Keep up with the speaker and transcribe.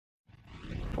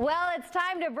Well, it's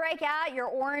time to break out your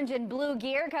orange and blue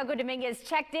gear. Coco Dominguez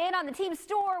checked in on the team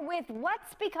store with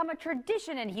what's become a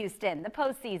tradition in Houston, the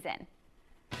postseason.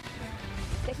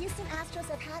 The Houston Astros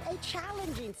have had a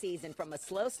challenging season, from a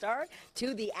slow start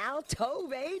to the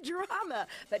Altuve drama.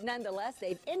 But nonetheless,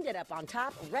 they've ended up on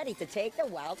top, ready to take the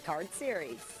wild card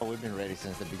series. We've been ready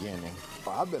since the beginning.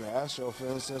 I've been an Astros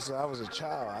fan since I was a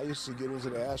child. I used to get into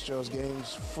the Astros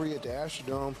games free at the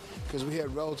Astrodome because we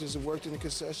had relatives that worked in the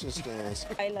concession stands.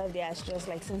 I love the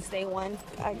Astros since day one.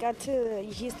 I got to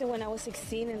Houston when I was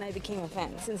 16 and I became a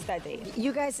fan since that day.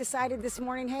 You guys decided this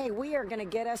morning, hey, we are going to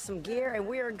get us some gear and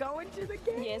we are going to the game.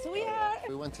 Yes, we are.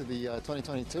 We went to the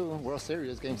 2022 World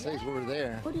Series, Game 6. We were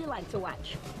there. Who do you like to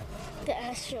watch? The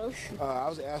Astros. I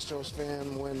was an Astros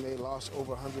fan when they lost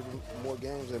over 100 more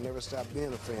games. I never stopped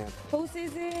being a fan.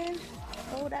 Postseason,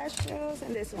 old Astros,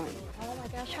 and this one. Oh my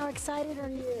gosh, how excited are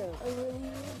you?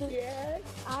 Yes.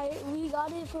 We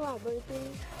got it for my birthday.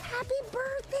 Happy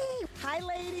birthday! Hi,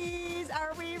 ladies.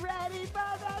 Are we ready for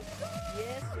the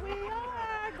Yes, we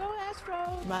are. Go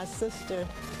Astros. My sister,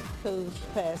 who's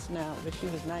passed now, but she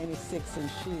was 96 and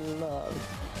she loved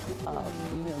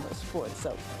sports,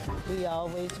 so we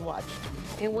always watched.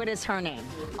 And what is her name?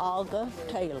 Olga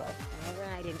Taylor.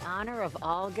 All right, in honor of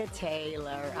Olga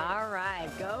Taylor. All right,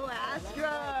 go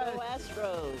Astros! Go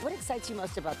Astros. What excites you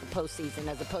most about the postseason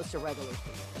as opposed to regular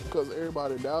season? Because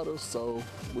everybody doubt us, so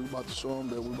we about to show them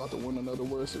that we're about to win another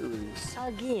World Series.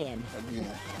 Again.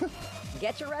 Again.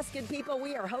 Get your rest, good people.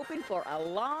 We are hoping for a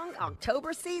long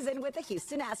October season with the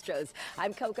Houston Astros.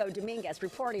 I'm Coco Dominguez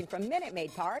reporting from Minute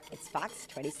Maid Park. It's Fox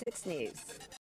 26 News.